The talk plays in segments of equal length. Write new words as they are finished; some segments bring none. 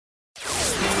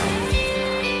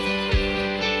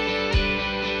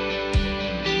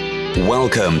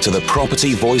Welcome to the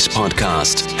Property Voice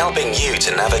Podcast, helping you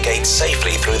to navigate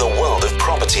safely through the world of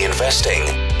property investing.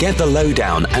 Get the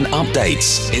lowdown and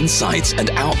updates, insights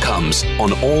and outcomes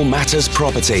on all matters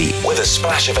property with a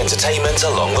splash of entertainment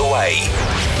along the way.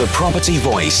 The Property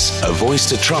Voice, a voice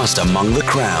to trust among the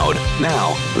crowd.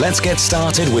 Now, let's get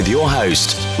started with your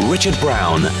host, Richard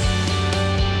Brown.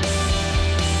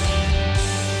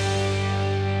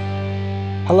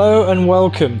 Hello and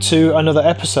welcome to another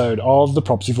episode of the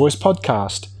Property Voice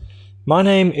Podcast. My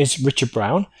name is Richard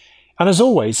Brown, and as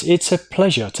always, it's a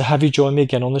pleasure to have you join me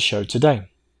again on the show today.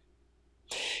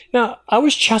 Now, I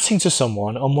was chatting to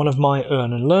someone on one of my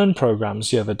Earn and Learn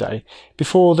programs the other day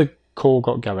before the call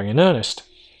got going in earnest.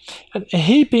 And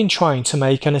he'd been trying to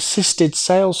make an assisted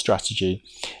sales strategy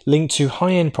linked to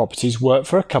high-end properties work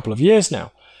for a couple of years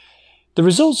now. The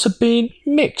results have been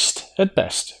mixed at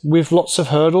best, with lots of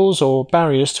hurdles or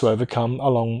barriers to overcome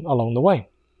along the way.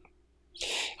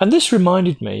 And this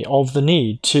reminded me of the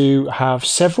need to have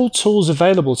several tools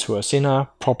available to us in our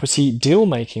property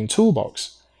deal-making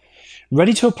toolbox,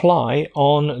 ready to apply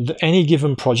on any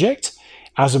given project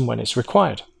as and when it's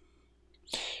required.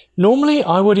 Normally,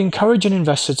 I would encourage an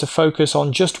investor to focus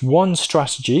on just one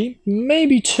strategy,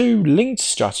 maybe two linked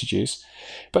strategies,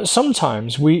 but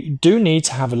sometimes we do need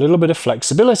to have a little bit of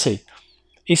flexibility,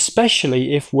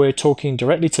 especially if we're talking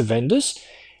directly to vendors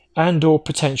and or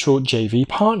potential JV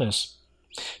partners.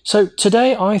 So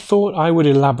today I thought I would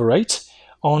elaborate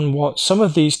on what some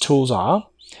of these tools are,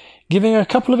 giving a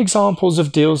couple of examples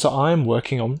of deals that I am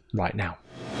working on right now.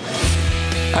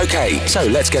 Okay, so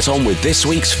let's get on with this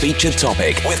week's featured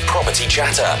topic with Property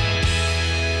Chatter.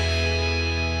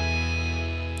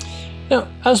 Now,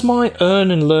 as my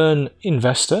Earn and Learn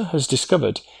investor has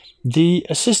discovered, the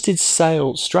assisted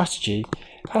sale strategy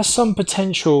has some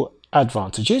potential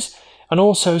advantages and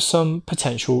also some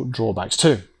potential drawbacks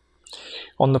too.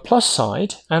 On the plus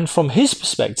side, and from his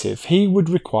perspective, he would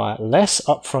require less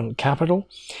upfront capital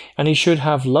and he should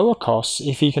have lower costs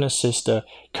if he can assist a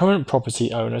current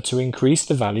property owner to increase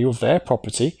the value of their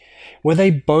property where they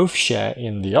both share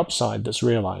in the upside that's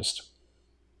realized.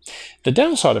 The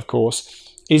downside, of course,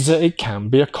 is that it can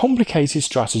be a complicated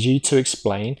strategy to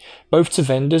explain both to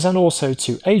vendors and also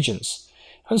to agents,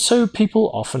 and so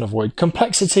people often avoid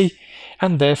complexity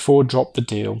and therefore drop the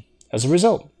deal as a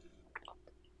result.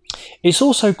 It's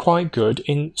also quite good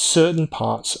in certain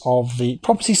parts of the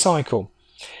property cycle,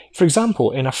 for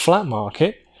example in a flat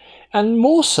market, and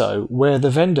more so where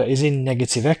the vendor is in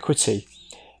negative equity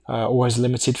or has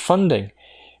limited funding,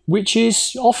 which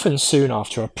is often soon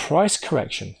after a price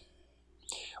correction.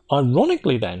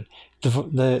 Ironically then,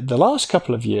 the last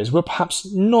couple of years were perhaps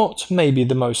not maybe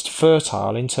the most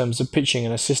fertile in terms of pitching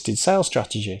an assisted sales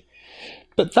strategy,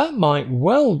 but that might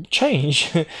well change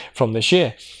from this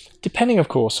year, depending of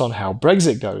course on how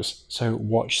Brexit goes, so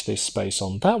watch this space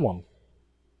on that one.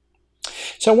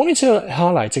 So I wanted to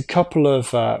highlight a couple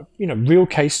of real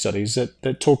case studies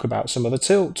that talk about some of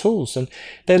the tools, and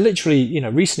they're literally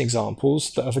recent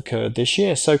examples that have occurred this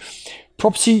year. So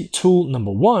property tool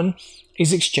number one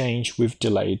is exchange with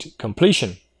delayed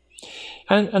completion.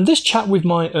 And this chat with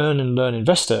my Earn and Learn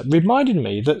investor reminded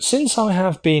me that since I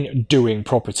have been doing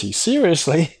property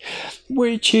seriously,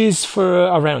 which is for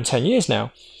around 10 years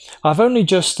now, I've only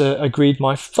just agreed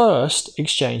my first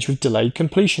exchange with delayed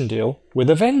completion deal with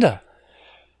a vendor.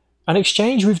 An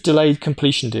exchange with delayed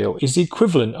completion deal is the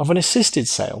equivalent of an assisted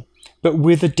sale, but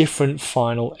with a different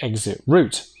final exit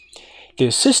route. The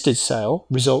assisted sale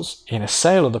results in a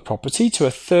sale of the property to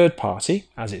a third party,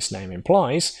 as its name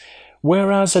implies,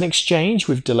 whereas an exchange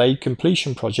with delayed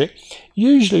completion project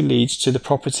usually leads to the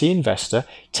property investor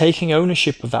taking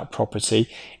ownership of that property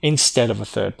instead of a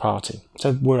third party.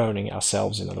 So we're owning it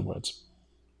ourselves, in other words.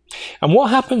 And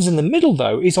what happens in the middle,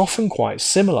 though, is often quite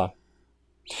similar.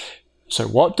 So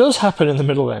what does happen in the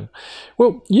middle then?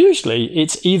 Well, usually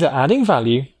it's either adding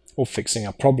value or fixing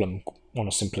a problem on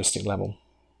a simplistic level.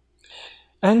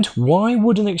 And why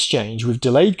would an exchange with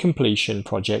delayed completion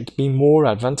project be more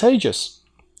advantageous?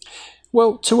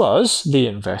 Well, to us, the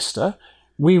investor,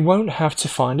 we won't have to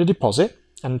find a deposit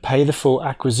and pay the full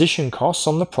acquisition costs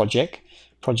on the project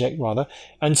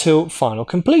until final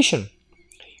completion.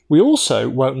 We also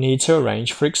won't need to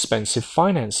arrange for expensive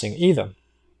financing either.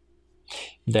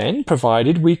 Then,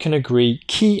 provided we can agree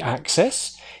key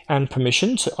access and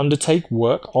permission to undertake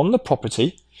work on the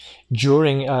property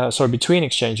between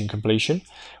exchange and completion,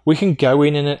 we can go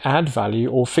in and add value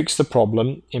or fix the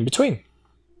problem in between.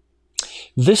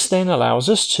 This then allows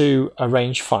us to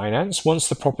arrange finance once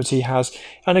the property has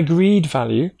an agreed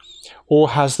value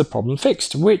or has the problem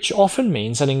fixed, which often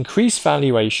means an increased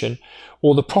valuation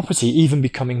or the property even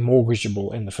becoming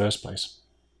mortgageable in the first place.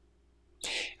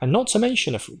 And not to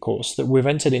mention, of course, that we've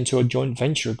entered into a joint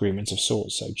venture agreement of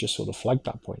sorts, so just sort of flag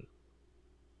that point.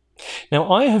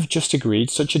 Now, I have just agreed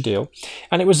such a deal,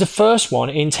 and it was the first one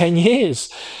in 10 years.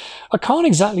 I can't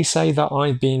exactly say that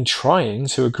I've been trying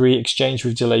to agree exchange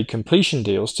with delayed completion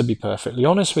deals, to be perfectly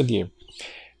honest with you.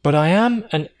 But I am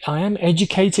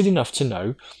educated enough to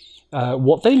know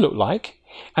what they look like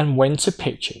and when to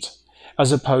pitch it,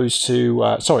 as opposed to,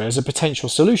 as a potential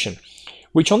solution,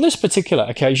 which on this particular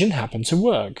occasion happened to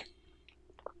work.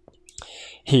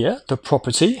 Here, the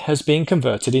property has been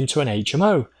converted into an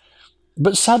HMO,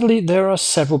 but sadly there are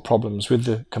several problems with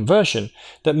the conversion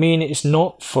that mean it's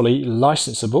not fully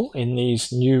licensable in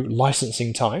these new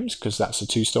licensing times, because that's a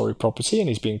 2-story property and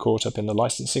he's being caught up in the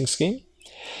licensing scheme.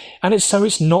 And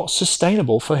it's not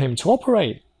sustainable for him to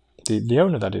operate, the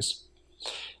owner that is.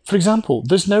 For example,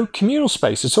 there's no communal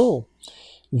space at all.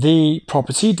 The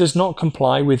property does not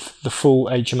comply with the full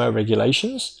HMO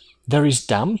regulations. There is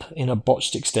damp in a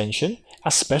botched extension,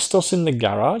 asbestos in the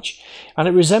garage, and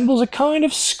it resembles a kind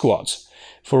of squat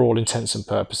for all intents and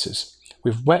purposes,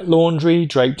 with wet laundry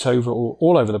draped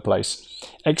all over the place,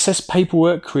 excess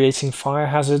paperwork creating fire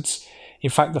hazards. In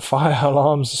fact, the fire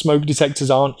alarms, the smoke detectors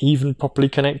aren't even properly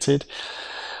connected.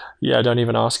 Yeah, don't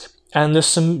even ask. And there's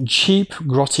some cheap,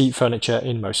 grotty furniture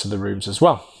in most of the rooms as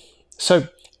well. So,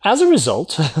 as a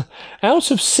result, out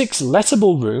of 6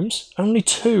 lettable rooms, only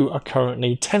 2 are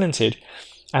currently tenanted,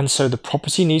 and so the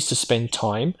property needs to spend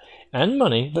time and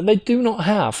money that they do not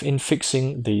have in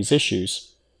fixing these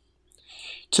issues.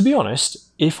 To be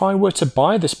honest, if I were to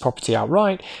buy this property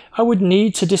outright, I would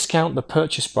need to discount the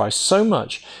purchase price so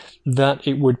much that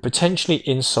it would potentially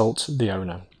insult the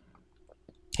owner.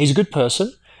 He's a good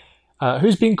person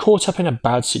who's been caught up in a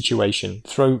bad situation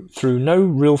through no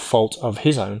real fault of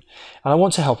his own, and I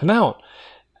want to help him out,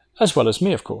 as well as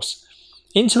me of course,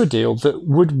 into a deal that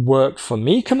would work for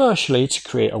me commercially to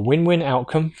create a win-win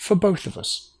outcome for both of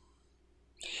us.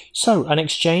 So an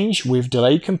exchange with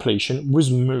delayed completion was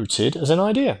mooted as an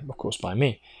idea, of course by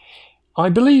me. I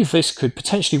believe this could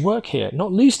potentially work here,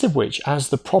 not least of which as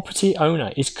the property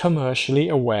owner is commercially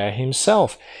aware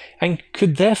himself and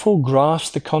could therefore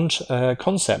grasp the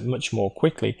concept much more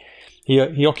quickly.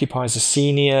 He occupies a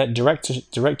senior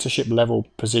directorship level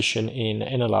position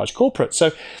in a large corporate,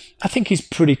 so I think he's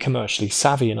pretty commercially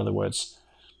savvy, in other words.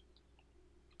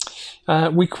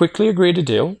 We quickly agreed a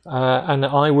deal, and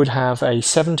I would have a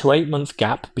 7 to 8 month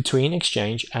gap between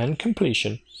exchange and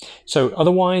completion. So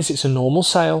otherwise it's a normal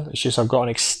sale, it's just I've got an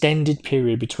extended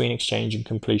period between exchange and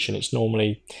completion. It's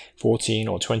normally 14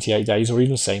 or 28 days or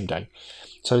even same day.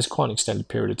 So it's quite an extended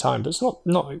period of time, but it's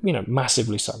not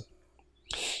massively so.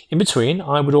 In between,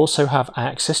 I would also have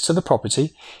access to the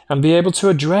property and be able to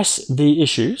address the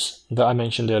issues that I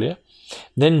mentioned earlier,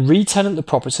 then re-tenant the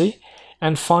property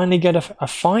and finally get a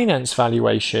finance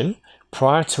valuation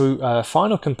prior to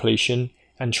final completion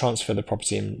and transfer the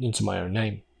property into my own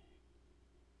name.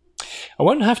 I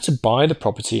won't have to buy the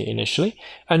property initially,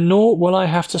 and nor will I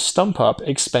have to stump up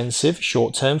expensive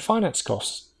short-term finance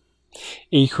costs.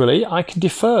 Equally, I can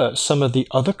defer some of the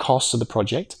other costs of the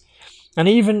project and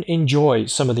even enjoy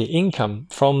some of the income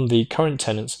from the current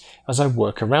tenants as I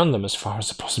work around them as far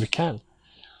as I possibly can.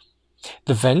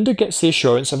 The vendor gets the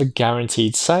assurance of a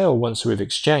guaranteed sale once we've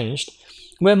exchanged,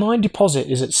 where my deposit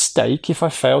is at stake if I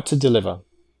fail to deliver.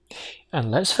 And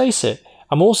let's face it,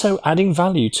 I'm also adding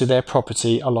value to their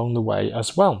property along the way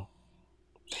as well.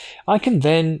 I can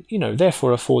then,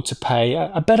 therefore afford to pay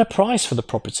a better price for the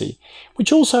property,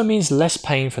 which also means less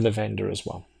pain for the vendor as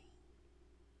well.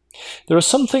 There are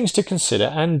some things to consider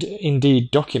and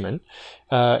indeed document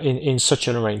in such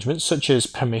an arrangement, such as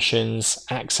permissions,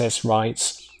 access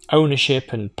rights,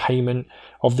 ownership and payment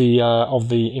of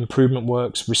the improvement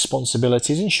works,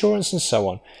 responsibilities, insurance and so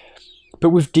on.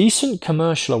 But with decent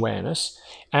commercial awareness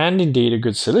and indeed a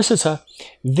good solicitor,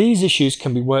 these issues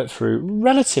can be worked through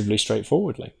relatively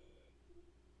straightforwardly.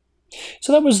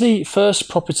 So that was the first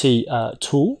property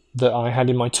tool that I had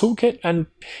in my toolkit, and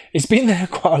it's been there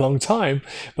quite a long time.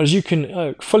 But as you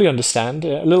can fully understand,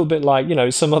 a little bit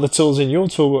like some other tools in your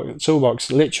toolbox,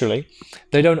 literally,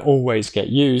 they don't always get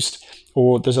used,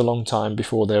 or there's a long time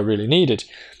before they're really needed.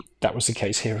 That was the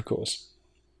case here, of course.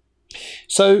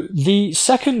 So the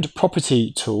second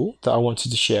property tool that I wanted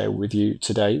to share with you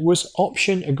today was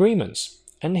option agreements.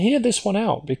 And hear this one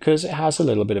out because it has a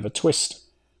little bit of a twist.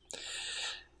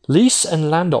 Lease and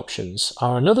land options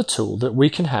are another tool that we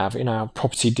can have in our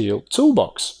property deal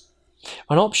toolbox.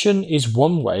 An option is a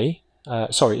one-way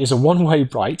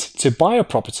right to buy a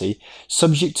property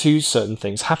subject to certain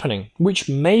things happening, which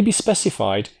may be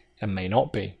specified and may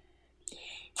not be.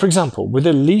 For example, with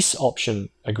a lease option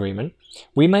agreement,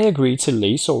 we may agree to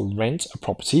lease or rent a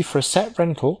property for a set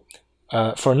rental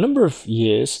for a number of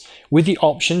years with the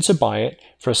option to buy it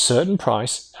for a certain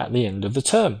price at the end of the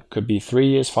term. Could be 3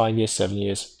 years, 5 years, 7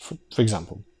 years, for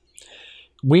example.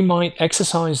 We might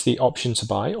exercise the option to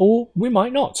buy, or we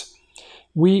might not.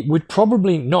 We would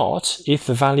probably not if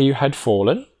the value had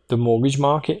fallen, the mortgage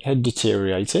market had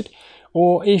deteriorated,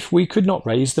 or if we could not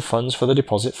raise the funds for the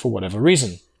deposit for whatever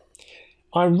reason.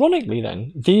 Ironically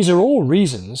then, these are all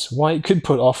reasons why it could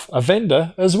put off a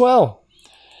vendor as well.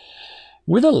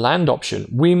 With a land option,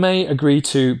 we may agree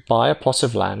to buy a plot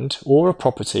of land or a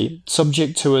property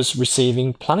subject to us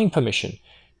receiving planning permission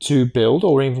to build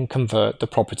or even convert the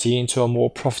property into a more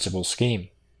profitable scheme.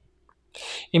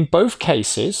 In both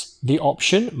cases, the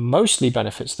option mostly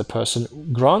benefits the person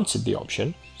granted the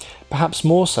option, perhaps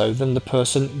more so than the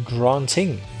person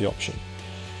granting the option.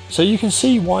 So you can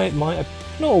see why it might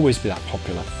not always be that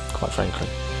popular, quite frankly.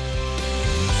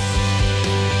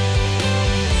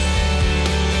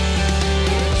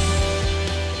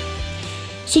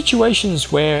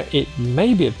 Situations where it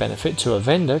may be of benefit to a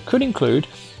vendor could include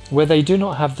where they do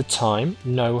not have the time,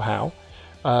 know-how,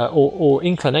 or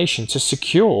inclination to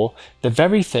secure the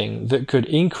very thing that could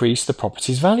increase the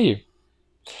property's value.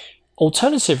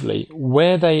 Alternatively,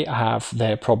 where they have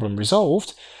their problem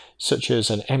resolved, such as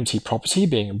an empty property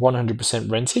being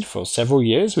 100% rented for several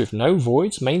years with no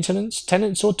voids, maintenance,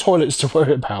 tenants or toilets to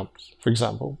worry about, for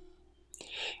example.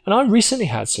 And I recently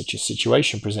had such a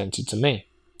situation presented to me.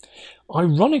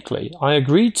 Ironically, I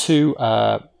agreed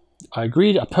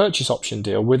a purchase option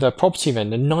deal with a property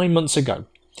vendor 9 months ago,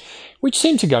 which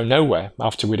seemed to go nowhere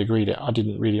after we'd agreed it. I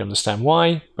didn't really understand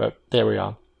why, but there we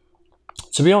are.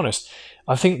 To be honest,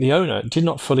 I think the owner did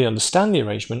not fully understand the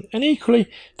arrangement, and equally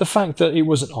the fact that it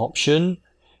was an option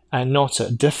and not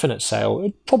a definite sale,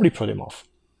 it probably put him off.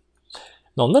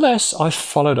 Nonetheless, I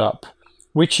followed up,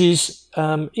 which is,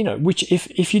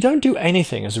 if you don't do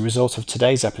anything as a result of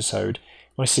today's episode,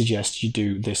 I suggest you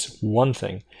do this one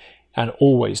thing, and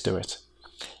always do it.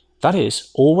 That is,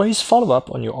 always follow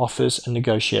up on your offers and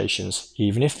negotiations,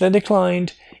 even if they're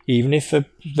declined, even if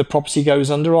the property goes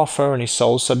under offer and is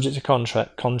sold subject to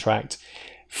contract,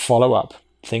 follow up.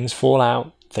 Things fall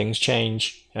out, things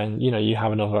change, and you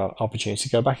have another opportunity to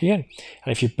go back again.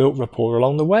 And if you've built rapport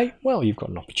along the way, well, you've got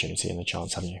an opportunity and a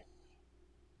chance, haven't you?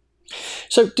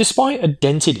 So despite a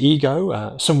dented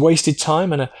ego, some wasted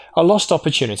time and a lost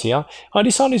opportunity, I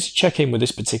decided to check in with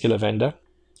this particular vendor,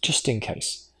 just in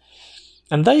case.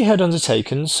 And they had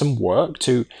undertaken some work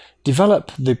to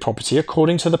develop the property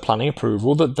according to the planning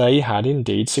approval that they had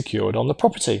indeed secured on the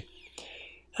property.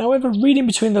 However, reading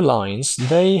between the lines,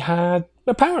 they had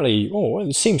apparently, or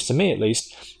it seems to me at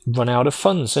least, run out of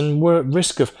funds and were at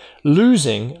risk of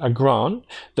losing a grant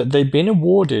that they'd been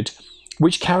awarded,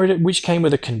 which came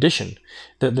with a condition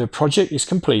that the project is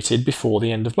completed before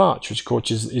the end of March, which of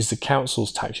course is the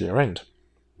council's tax year end.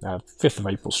 5th of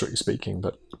April, strictly speaking,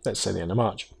 but let's say the end of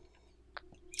March.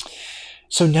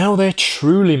 So now they're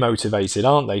truly motivated,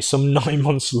 aren't they, some 9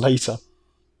 months later?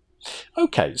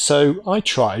 Okay, so I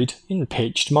tried and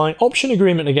pitched my option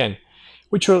agreement again,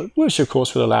 which of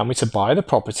course would allow me to buy the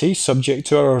property subject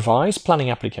to a revised planning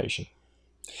application.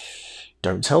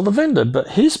 Don't tell the vendor, but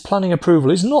his planning approval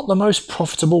is not the most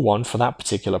profitable one for that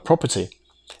particular property.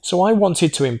 So I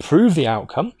wanted to improve the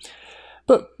outcome,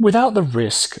 but without the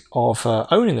risk of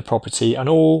owning the property and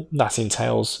all that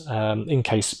entails in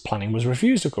case planning was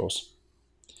refused, of course.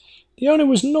 The owner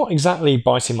was not exactly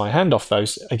biting my hand off, though,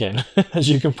 again, as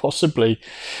you can possibly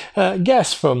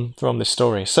guess from this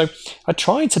story. So I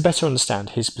tried to better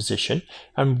understand his position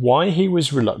and why he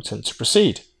was reluctant to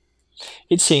proceed.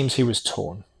 It seems he was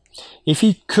torn. If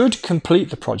he could complete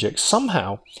the project,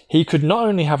 somehow he could not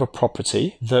only have a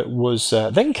property that was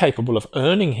then capable of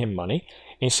earning him money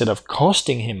instead of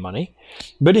costing him money,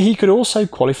 but he could also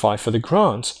qualify for the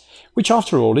grant, which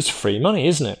after all is free money,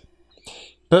 isn't it?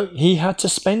 But he had to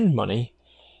spend money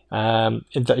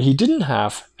that he didn't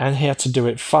have, and he had to do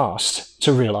it fast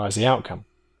to realise the outcome.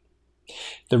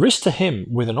 The risk to him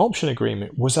with an option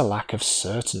agreement was a lack of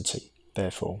certainty,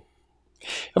 therefore.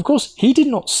 Of course, he did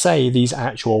not say these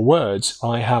actual words,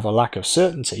 "I have a lack of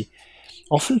certainty."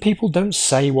 Often people don't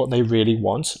say what they really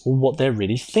want or what they're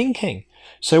really thinking,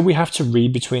 so we have to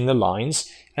read between the lines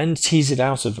and tease it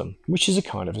out of them, which is a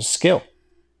kind of a skill.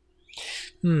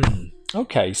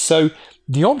 Okay, so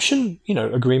the option,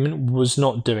 agreement was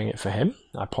not doing it for him,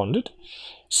 I pondered.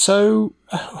 So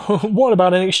what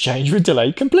about an exchange with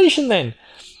delayed completion then?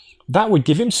 That would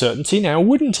give him certainty now,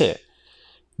 wouldn't it?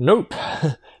 Nope.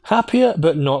 Happier,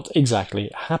 but not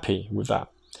exactly happy with that.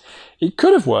 It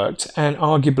could have worked, and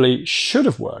arguably should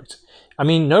have worked, I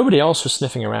mean, nobody else was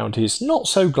sniffing around his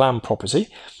not-so-glam property,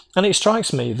 and it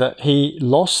strikes me that he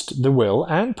lost the will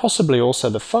and possibly also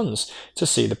the funds to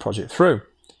see the project through.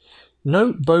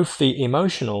 Note both the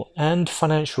emotional and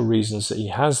financial reasons that he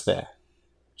has there,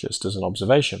 just as an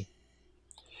observation.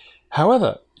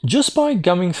 However, just by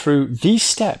going through these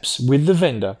steps with the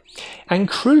vendor, and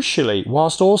crucially,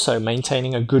 whilst also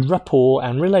maintaining a good rapport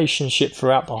and relationship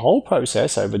throughout the whole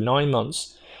process over 9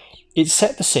 months, it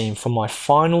set the scene for my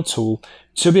final tool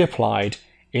to be applied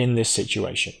in this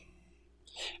situation.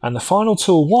 And the final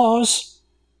tool was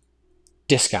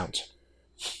discount.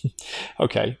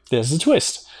 Okay, there's the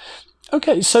twist.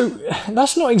 Okay, so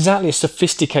that's not exactly a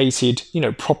sophisticated,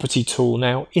 property tool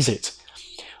now, is it?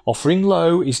 Offering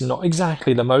low is not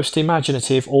exactly the most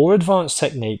imaginative or advanced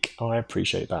technique, I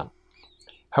appreciate that.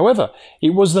 However,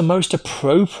 it was the most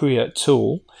appropriate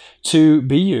tool to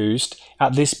be used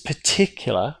at this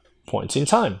particular point in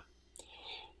time.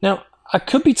 Now, I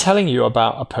could be telling you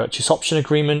about a purchase option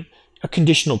agreement, a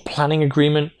conditional planning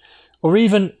agreement, or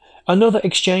even another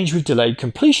exchange with delayed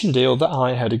completion deal that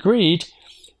I had agreed,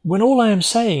 when all I am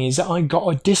saying is that I got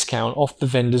a discount off the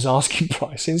vendor's asking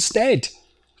price instead.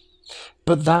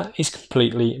 But that is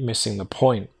completely missing the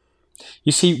point.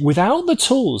 You see, without the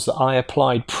tools that I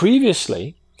applied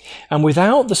previously, and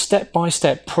without the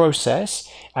step-by-step process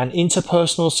and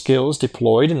interpersonal skills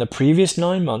deployed in the previous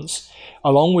 9 months,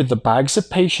 along with the bags of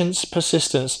patience,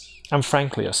 persistence, and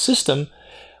frankly a system,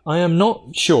 I am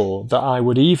not sure that I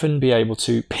would even be able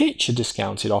to pitch a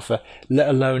discounted offer, let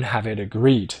alone have it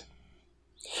agreed.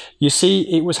 You see,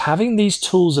 it was having these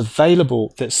tools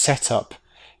available that set up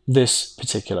this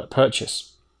particular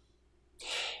purchase.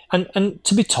 And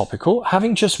to be topical,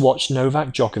 having just watched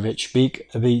Novak Djokovic beat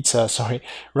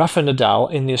Rafa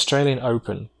Nadal in the Australian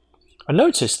Open, I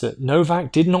noticed that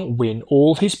Novak did not win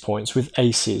all his points with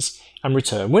aces and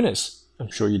return winners.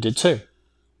 I'm sure you did too.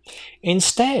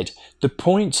 Instead, he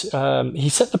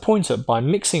set the point up by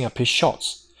mixing up his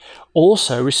shots,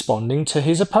 also responding to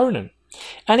his opponent,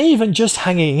 and even just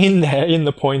hanging in there in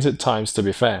the point at times, to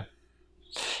be fair,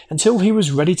 until he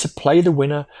was ready to play the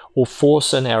winner or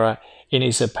force an error in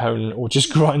his opponent or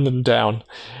just grind them down,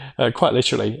 quite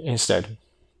literally, instead.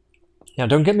 Now,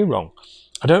 don't get me wrong,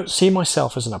 I don't see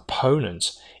myself as an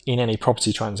opponent in any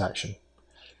property transaction.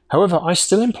 However, I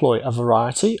still employ a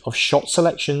variety of shot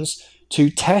selections to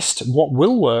test what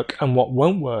will work and what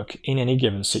won't work in any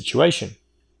given situation.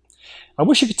 I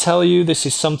wish I could tell you this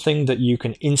is something that you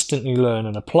can instantly learn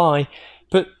and apply,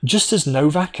 but just as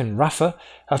Novak and Rafa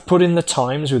have put in the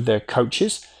times with their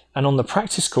coaches and on the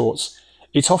practice courts,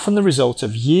 it's often the result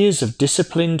of years of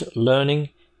disciplined learning,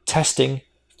 testing,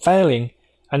 failing,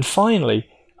 and finally,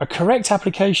 a correct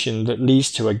application that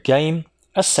leads to a game,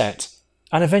 a set,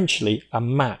 and eventually a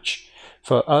match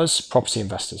for us property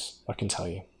investors, I can tell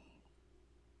you.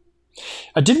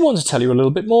 I did want to tell you a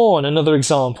little bit more on another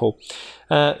example,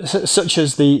 such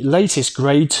as the latest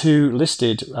Grade 2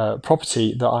 listed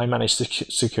property that I managed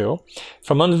to secure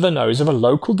from under the nose of a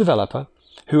local developer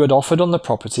who had offered on the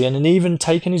property and had even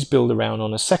taken his build around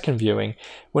on a second viewing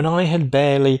when I had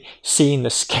barely seen the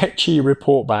sketchy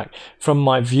report back from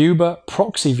my Viewer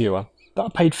proxy viewer that I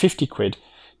paid 50 quid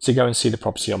to go and see the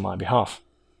property on my behalf.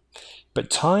 But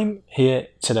time here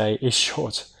today is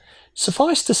short.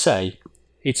 Suffice to say,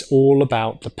 it's all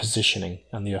about the positioning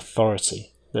and the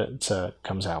authority that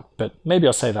comes out. But maybe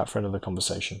I'll save that for another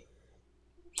conversation.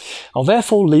 I'll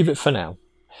therefore leave it for now,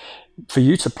 for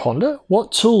you to ponder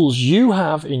what tools you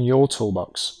have in your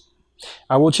toolbox.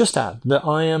 I will just add that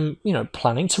I am,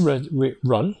 planning to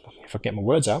run, if I get my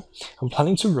words out, I'm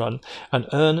planning to run an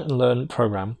earn and learn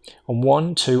program on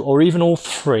 1, 2, or even all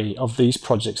 3 of these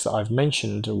projects that I've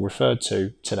mentioned or referred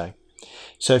to today.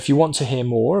 So if you want to hear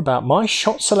more about my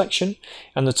shot selection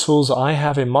and the tools that I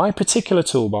have in my particular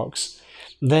toolbox,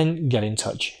 then get in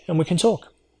touch and we can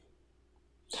talk.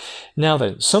 Now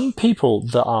then, some people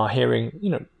that are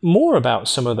hearing, more about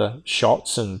some of the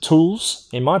shots and tools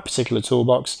in my particular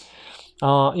toolbox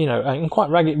are, and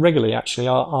quite regularly actually,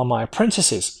 are my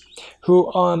apprentices who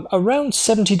are around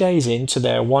 70 days into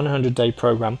their 100-day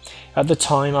program at the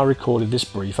time I recorded this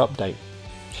brief update.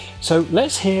 So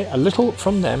let's hear a little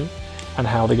from them and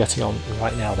how they're getting on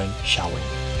right now then, shall we?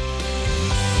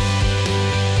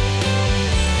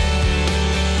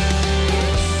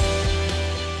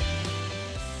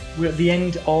 We're at the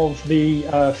end of the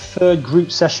third group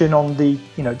session on the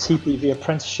TPV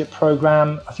apprenticeship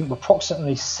program. I think we're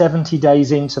approximately 70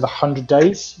 days into the 100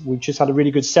 days. We've just had a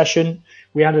really good session.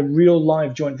 We had a real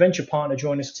live joint venture partner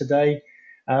join us today,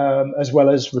 as well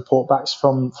as report backs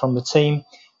from the team.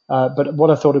 But what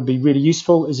I thought would be really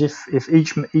useful is if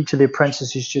each of the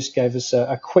apprentices just gave us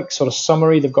a quick sort of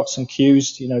summary. They've got some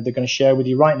cues, they're going to share with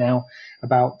you right now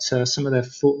about some of their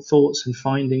thoughts and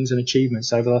findings and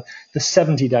achievements over the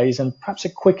 70 days, and perhaps a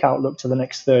quick outlook to the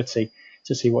next 30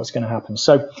 to see what's going to happen.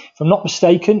 So if I'm not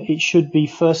mistaken, it should be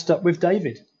first up with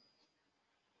David.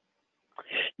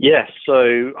 Yes,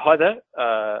 so hi there.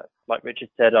 Like Richard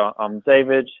said, I'm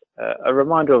David. A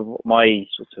reminder of what my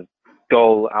sort of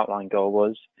outline goal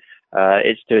was.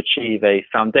 It's to achieve a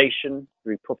foundation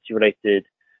through property-related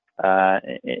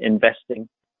investing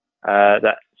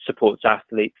that supports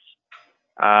athletes.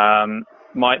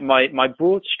 My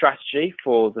broad strategy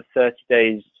for the 30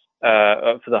 days,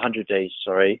 for the 100 days,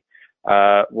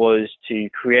 was to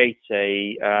create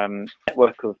a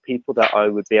network of people that I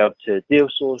would be able to deal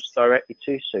source directly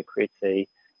to. So create a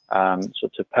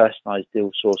sort of personalized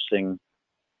deal sourcing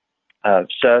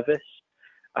service.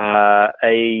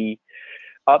 A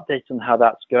update on how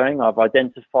that's going. I've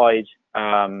identified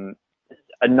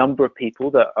a number of people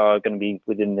that are going to be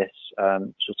within this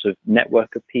sort of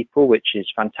network of people, which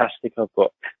is fantastic. I've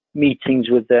got meetings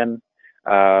with them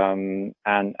and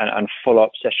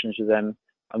follow-up sessions with them.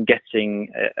 I'm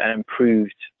getting an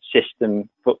improved system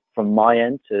from my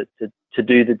end to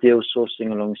do the deal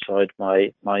sourcing alongside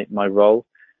my role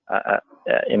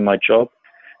in my job.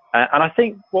 And I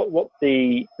think what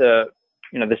the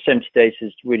 70 days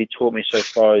has really taught me so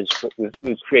far is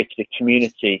we've created a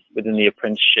community within the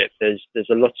apprenticeship. There's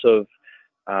a lot of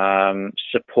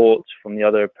support from the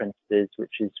other apprentices,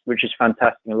 which is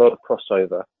fantastic. A lot of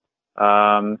crossover.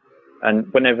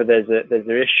 And whenever there's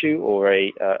an issue or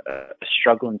a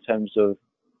struggle in terms of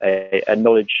a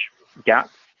knowledge gap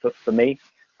for me,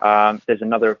 there's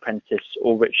another apprentice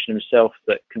or Richard himself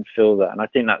that can fill that. And I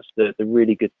think that's the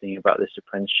really good thing about this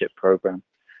apprenticeship program.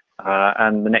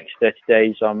 And the next 30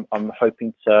 days, I'm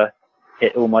hoping to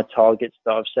hit all my targets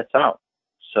that I've set out.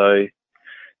 So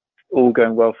all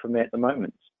going well for me at the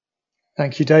moment.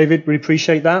 Thank you, David. We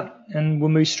appreciate that. And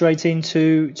we'll move straight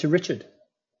into Richard.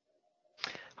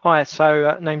 Hi,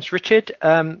 so name's Richard.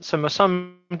 So my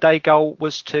someday goal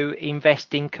was to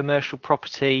invest in commercial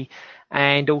property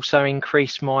and also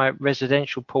increase my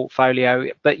residential portfolio,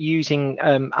 but using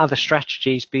other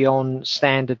strategies beyond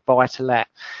standard buy-to-let.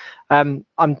 I'm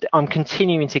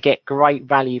continuing to get great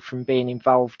value from being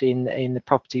involved in the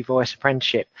Property Voice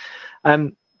Apprenticeship.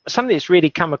 Something that's really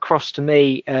come across to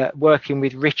me working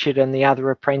with Richard and the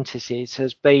other apprentices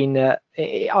has been,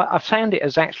 I've found it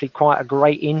as actually quite a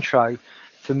great intro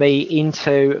for me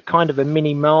into kind of a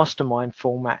mini mastermind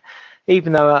format,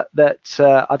 even though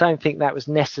I don't think that was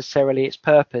necessarily its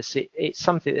purpose. It's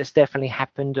something that's definitely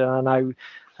happened, and I know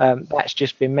that's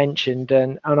just been mentioned,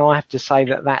 and I have to say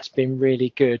that that's been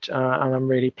really good, and I'm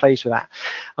really pleased with that.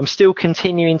 I'm still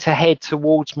continuing to head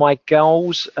towards my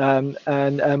goals and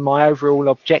my overall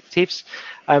objectives.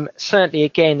 Certainly,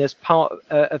 again, as part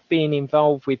of being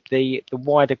involved with the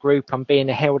wider group, I'm being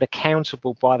held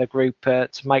accountable by the group to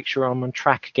make sure I'm on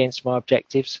track against my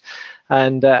objectives,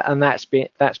 and that's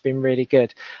been really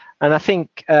good. And I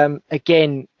think,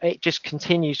 again, it just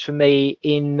continues for me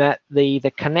in that the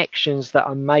connections that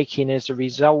I'm making as a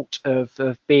result of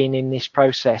being in this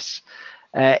process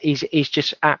is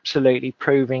just absolutely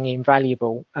proving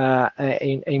invaluable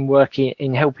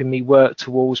in helping me work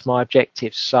towards my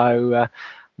objectives. So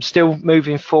I'm still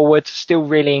moving forward, still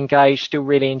really engaged, still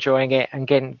really enjoying it, and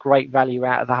getting great value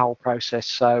out of the whole process.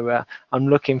 So I'm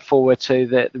looking forward to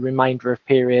the remainder of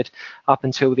period up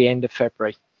until the end of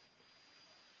February.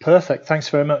 Perfect. Thanks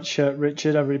very much,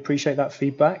 Richard. I really appreciate that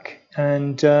feedback.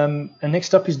 And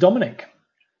next up is Dominic.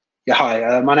 Yeah,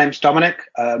 hi. My name's Dominic.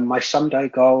 My someday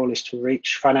goal is to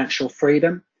reach financial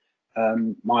freedom.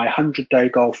 My 100-day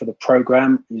goal for the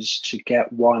program is to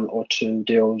get 1 or 2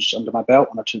 deals under my belt,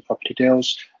 1 or 2 property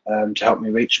deals, to help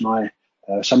me reach my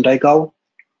someday goal.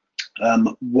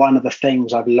 One of the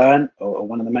things I've learned, or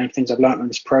one of the main things I've learned on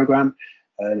this program,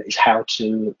 is how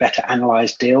to better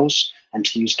analyze deals and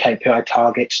to use KPI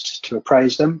targets to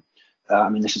appraise them. I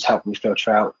mean, this has helped me filter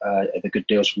out the good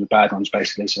deals from the bad ones,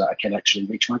 basically, so that I can actually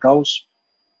reach my goals.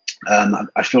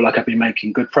 I feel like I've been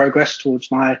making good progress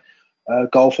towards my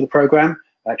goal for the program.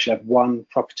 I actually have 1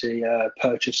 property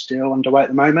purchase deal underway at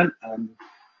the moment.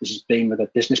 This has been with a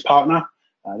business partner.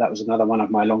 That was another one of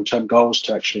my long-term goals,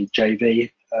 to actually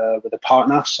JV with a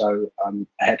partner, so I'm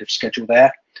ahead of schedule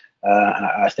there. And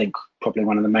I think probably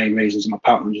one of the main reasons my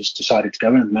partner just decided to go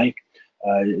in with me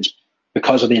is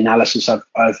because of the analysis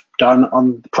I've done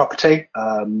on the property.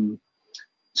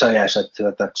 So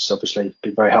that's obviously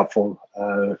been very helpful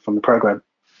from the program.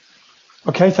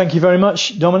 Okay, thank you very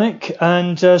much, Dominic.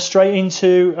 And straight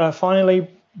into finally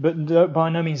but by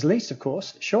no means least, of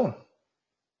course, Sean.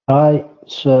 Hi,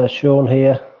 it's Sean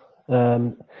here.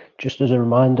 Just as a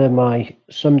reminder, my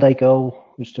someday goal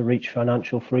was to reach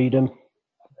financial freedom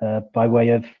by way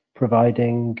of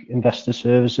providing investor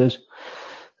services,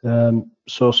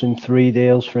 sourcing 3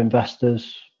 deals for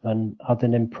investors and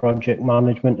adding in project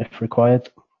management if required.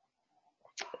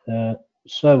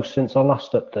 So since our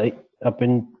last update, I've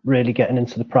been really getting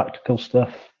into the practical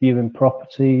stuff, viewing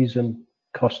properties and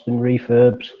costing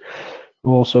refurbs,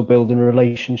 also building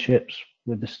relationships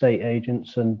with estate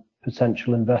agents and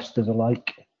potential investors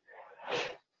alike.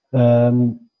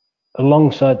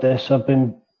 Alongside this, I've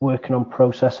been working on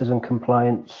processes and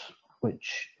compliance,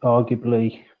 which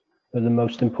arguably are the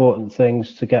most important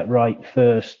things to get right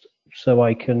first, so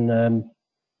I can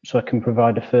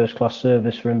provide a first-class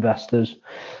service for investors,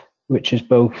 which is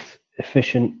both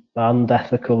efficient and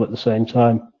ethical at the same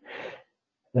time.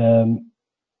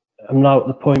 I'm now at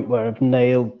the point where I've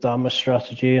nailed down my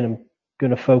strategy, and I'm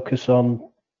going to focus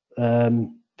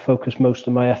most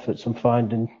of my efforts on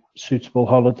finding suitable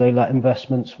holiday let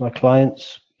investments for my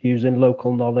clients using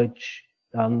local knowledge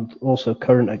and also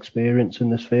current experience in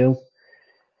this field.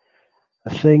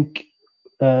 I think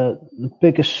the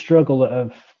biggest struggle that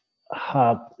I've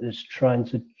had is trying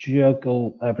to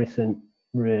juggle everything,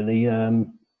 really,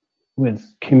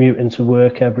 with commuting to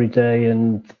work every day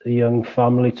and a young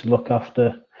family to look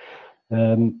after.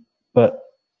 But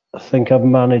I think I've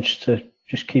managed to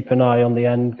just keep an eye on the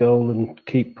end goal and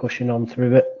keep pushing on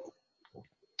through it.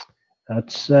 I'd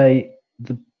say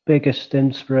the biggest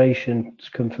inspiration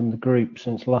to come from the group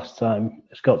since last time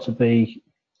has got to be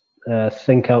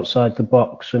think outside the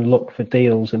box and look for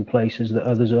deals in places that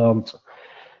others aren't,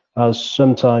 as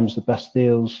sometimes the best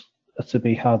deals are to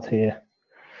be had here.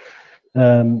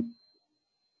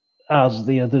 As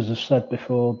the others have said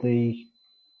before, the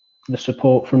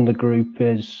support from the group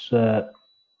is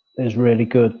really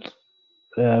good.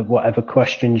 Whatever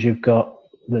questions you've got,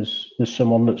 there's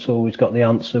someone that's always got the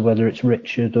answer, whether it's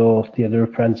Richard or the other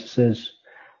apprentices,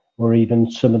 or even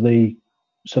some of the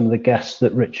guests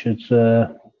that Richard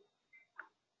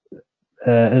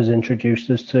has introduced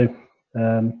us to.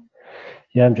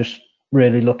 I'm just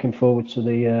really looking forward to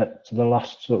the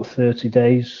last sort of 30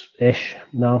 days ish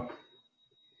now.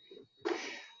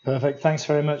 Perfect. Thanks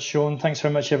very much, Sean. Thanks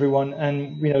very much, everyone.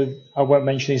 And I won't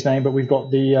mention his name, but we've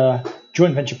got the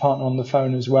joint venture partner on the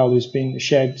phone as well, who's been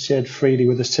shared freely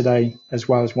with us today, as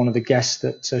well as one of the guests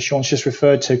that Sean's just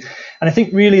referred to. And I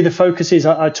think really the focus is,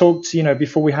 I talked,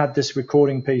 before we had this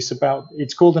recording piece about,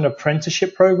 it's called an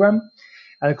apprenticeship program.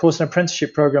 And of course, an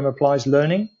apprenticeship program implies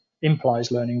learning. And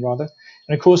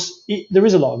of course, there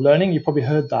is a lot of learning. You probably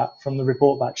heard that from the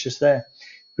report backs just there.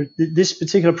 But this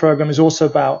particular program is also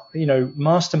about,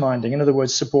 masterminding, in other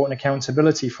words, support and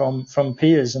accountability from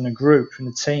peers and a group and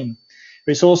a team.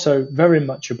 But it's also very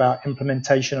much about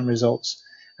implementation and results.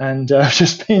 And I've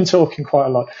just been talking quite a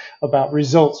lot about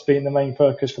results being the main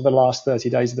focus for the last 30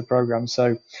 days of the program.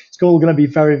 So it's all going to be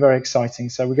very, very exciting.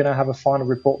 So we're going to have a final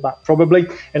report back probably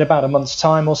in about a month's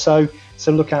time or so.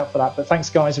 So look out for that. But thanks,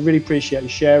 guys. I really appreciate you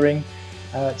sharing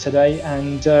today,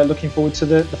 and looking forward to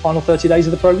the final 30 days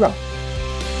of the program.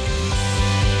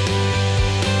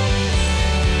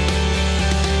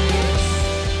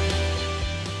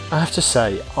 I have to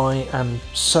say, I am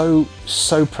so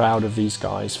proud of these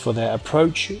guys for their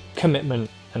approach, commitment,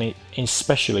 and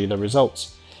especially the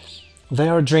results. They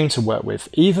are a dream to work with,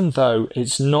 even though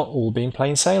it's not all been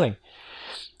plain sailing.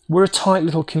 We're a tight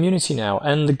little community now,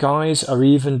 and the guys are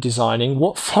even designing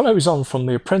what follows on from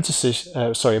the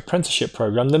apprenticeship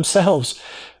program themselves.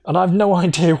 And I have no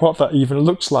idea what that even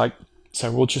looks like,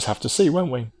 so we'll just have to see,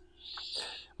 won't we?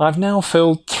 I've now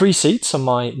filled 3 seats on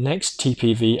my next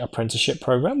TPV apprenticeship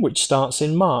program, which starts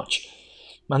in March.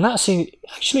 And that's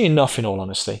actually enough, in all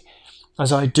honesty,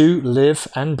 as I do live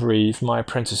and breathe my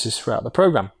apprentices throughout the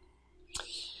program.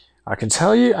 I can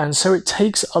tell you, and so it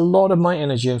takes a lot of my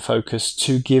energy and focus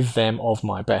to give them of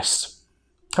my best.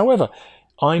 However,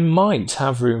 I might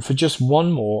have room for just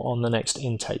one more on the next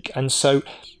intake. And so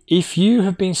if you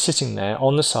have been sitting there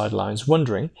on the sidelines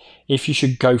wondering if you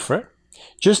should go for it,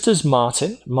 just as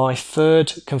Martin, my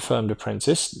 3rd confirmed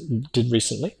apprentice, did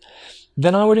recently,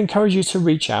 then I would encourage you to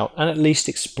reach out and at least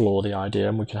explore the idea,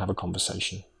 and we can have a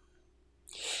conversation.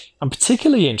 I'm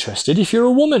particularly interested if you're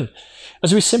a woman,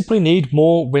 as we simply need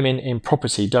more women in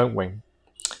property, don't we?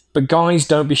 But guys,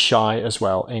 don't be shy as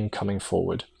well in coming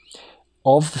forward.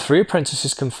 Of the 3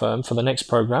 apprentices confirmed for the next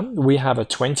program, we have a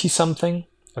 20-something,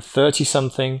 a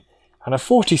 30-something, and a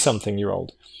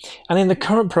 40-something-year-old. And in the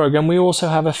current program, we also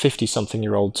have a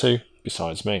 50-something-year-old too,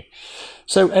 besides me.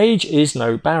 So age is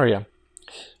no barrier.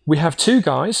 We have 2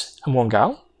 guys and 1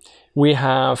 gal, We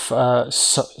have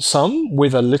some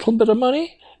with a little bit of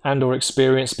money and or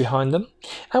experience behind them,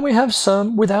 and we have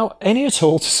some without any at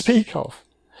all to speak of.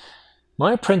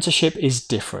 My apprenticeship is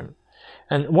different,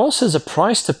 and whilst there's a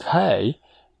price to pay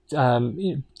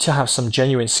to have some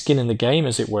genuine skin in the game,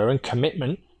 as it were, and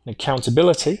commitment and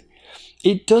accountability,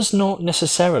 it does not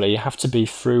necessarily have to be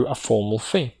through a formal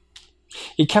fee.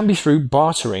 It can be through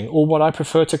bartering, or what I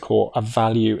prefer to call a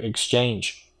value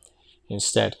exchange.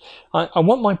 Instead, I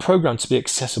want my program to be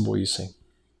accessible, you see.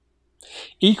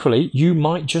 Equally, you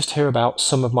might just hear about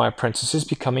some of my apprentices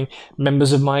becoming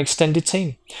members of my extended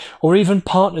team, or even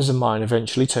partners of mine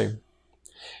eventually too.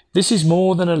 This is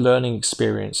more than a learning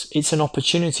experience. It's an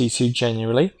opportunity to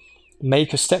genuinely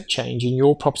make a step change in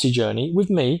your property journey with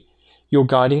me, your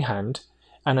guiding hand,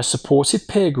 and a supportive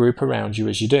peer group around you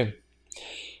as you do.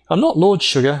 I'm not Lord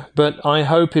Sugar, but I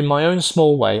hope in my own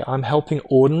small way I'm helping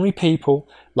ordinary people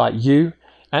like you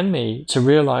and me to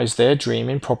realize their dream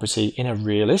in property in a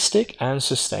realistic and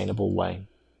sustainable way.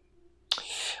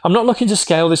 I'm not looking to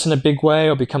scale this in a big way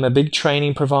or become a big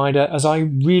training provider, as I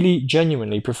really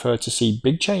genuinely prefer to see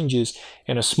big changes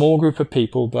in a small group of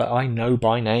people that I know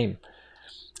by name.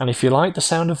 And if you like the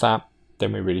sound of that,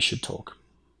 then we really should talk.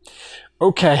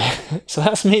 Okay, so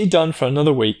that's me done for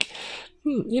another week.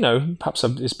 Perhaps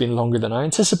it's been longer than I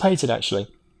anticipated actually,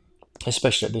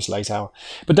 especially at this late hour.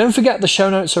 But don't forget the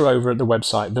show notes are over at the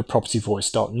website,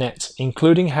 thepropertyvoice.net,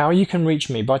 including how you can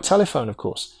reach me by telephone, of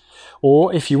course.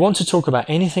 Or if you want to talk about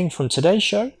anything from today's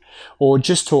show, or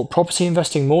just talk property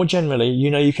investing more generally,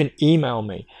 you can email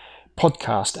me,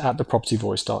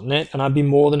 podcast@thepropertyvoice.net, and I'd be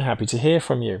more than happy to hear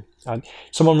from you.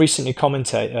 Someone recently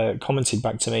commented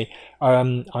back to me.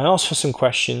 I asked for some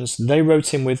questions. They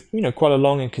wrote in with quite a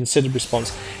long and considered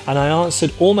response, and I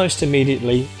answered almost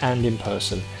immediately and in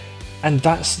person. And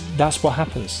that's what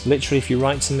happens. Literally, if you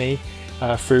write to me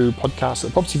through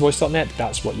podcast@thepropertyvoice.net,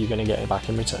 that's what you're going to get back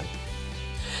in return.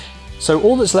 So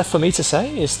all that's left for me to say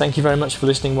is thank you very much for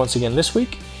listening once again this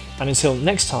week, and until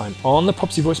next time on the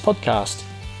Property Voice podcast,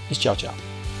 it's ciao ciao.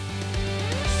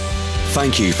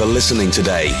 Thank you for listening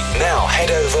today. Now head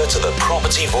over to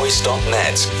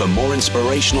thepropertyvoice.net for more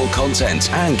inspirational content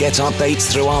and get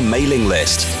updates through our mailing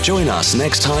list. Join us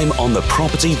next time on the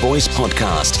Property Voice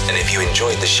podcast. And if you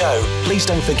enjoyed the show, please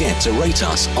don't forget to rate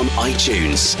us on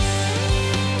iTunes.